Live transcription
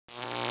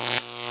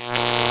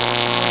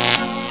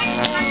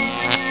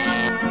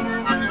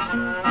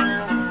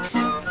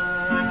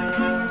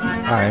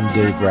I'm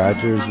Dave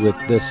Rogers with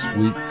this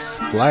week's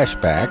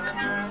Flashback,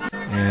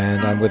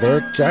 and I'm with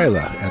Eric Gila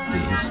at the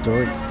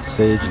Historic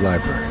Sage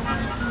Library.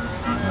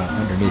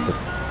 Underneath a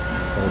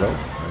photo,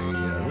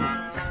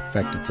 in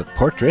fact it's a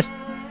portrait,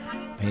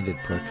 painted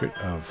portrait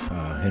of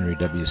Henry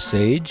W.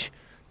 Sage,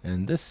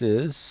 and this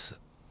is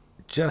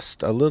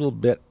just a little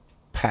bit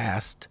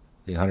past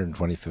the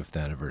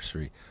 125th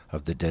anniversary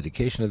of the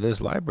dedication of this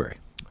library.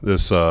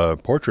 This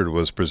portrait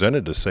was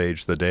presented to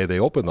Sage the day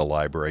they opened the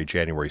library,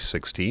 January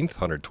 16th,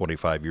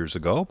 125 years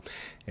ago,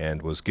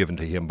 and was given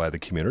to him by the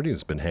community.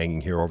 It's been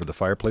hanging here over the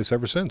fireplace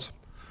ever since.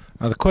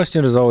 Now, the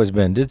question has always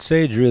been, did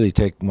Sage really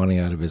take money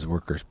out of his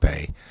workers'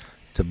 pay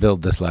to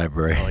build this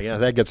library? Oh, yeah,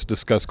 that gets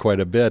discussed quite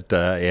a bit,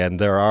 and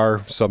there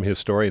are some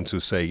historians who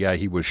say, yeah,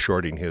 he was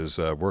shorting his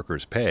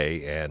workers'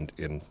 pay, and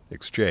in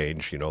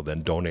exchange,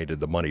 then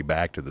donated the money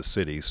back to the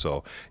city.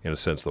 So, in a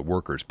sense, the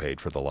workers paid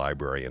for the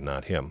library and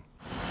not him.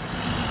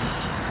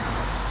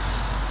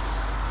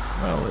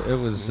 Well, it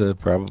was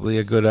probably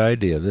a good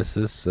idea.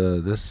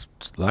 This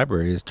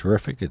library is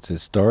terrific. It's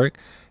historic,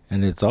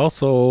 and it's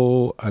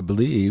also, I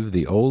believe,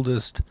 the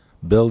oldest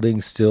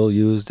building still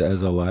used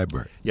as a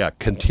library. Yeah,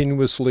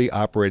 continuously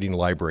operating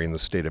library in the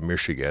state of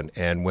Michigan.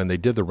 And when they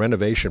did the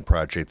renovation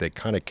project, they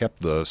kind of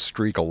kept the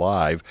streak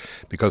alive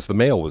because the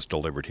mail was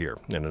delivered here.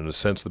 And in a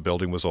sense, the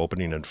building was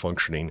opening and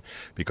functioning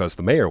because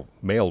the mail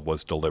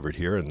was delivered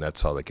here, and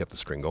that's how they kept the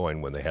string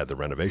going when they had the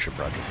renovation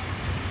project.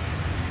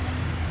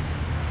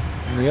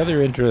 And the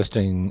other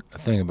interesting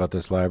thing about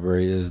this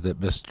library is that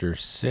Mr.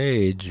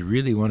 Sage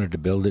really wanted to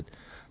build it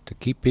to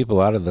keep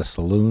people out of the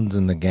saloons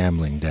and the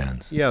gambling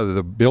dens. Yeah,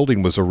 the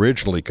building was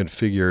originally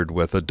configured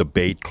with a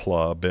debate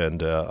club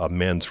and a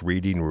men's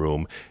reading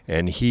room,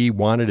 and he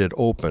wanted it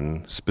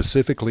open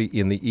specifically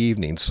in the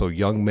evening so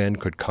young men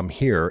could come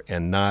here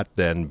and not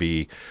then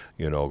be,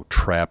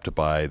 trapped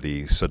by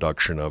the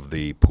seduction of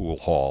the pool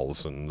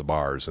halls and the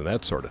bars and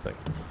that sort of thing.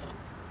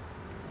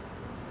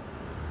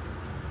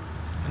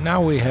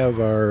 Now we have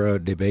our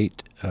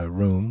debate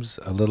rooms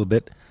a little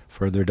bit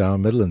further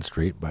down Midland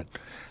Street, but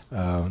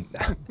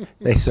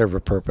they serve a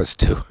purpose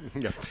too.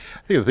 Yeah.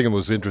 I think the thing that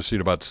was interesting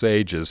about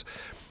Sage is,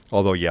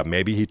 although,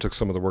 maybe he took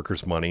some of the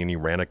workers' money and he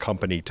ran a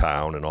company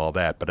town and all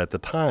that, but at the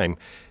time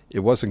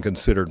it wasn't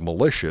considered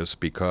malicious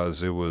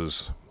because it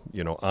was,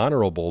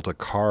 honorable to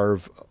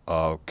carve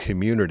a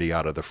community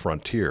out of the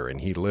frontier. And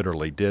he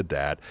literally did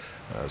that,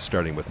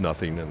 starting with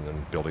nothing and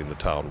then building the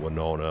town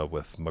Winona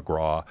with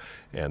McGraw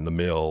and the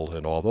mill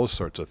and all those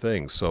sorts of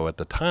things. So at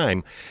the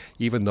time,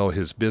 even though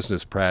his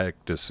business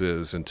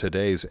practices and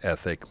today's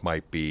ethic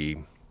might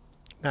be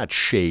not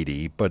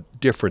shady,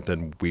 but different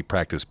than we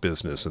practice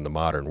business in the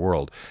modern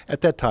world, at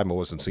that time it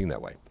wasn't seen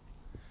that way.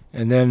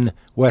 And then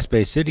West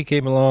Bay City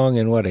came along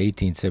in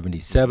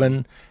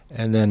 1877,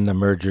 and then the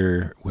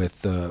merger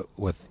with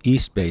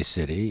East Bay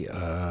City,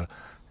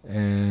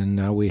 and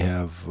now we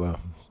have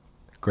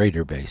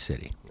Greater Bay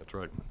City. That's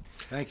right.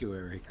 Thank you,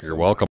 Eric. You're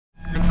welcome.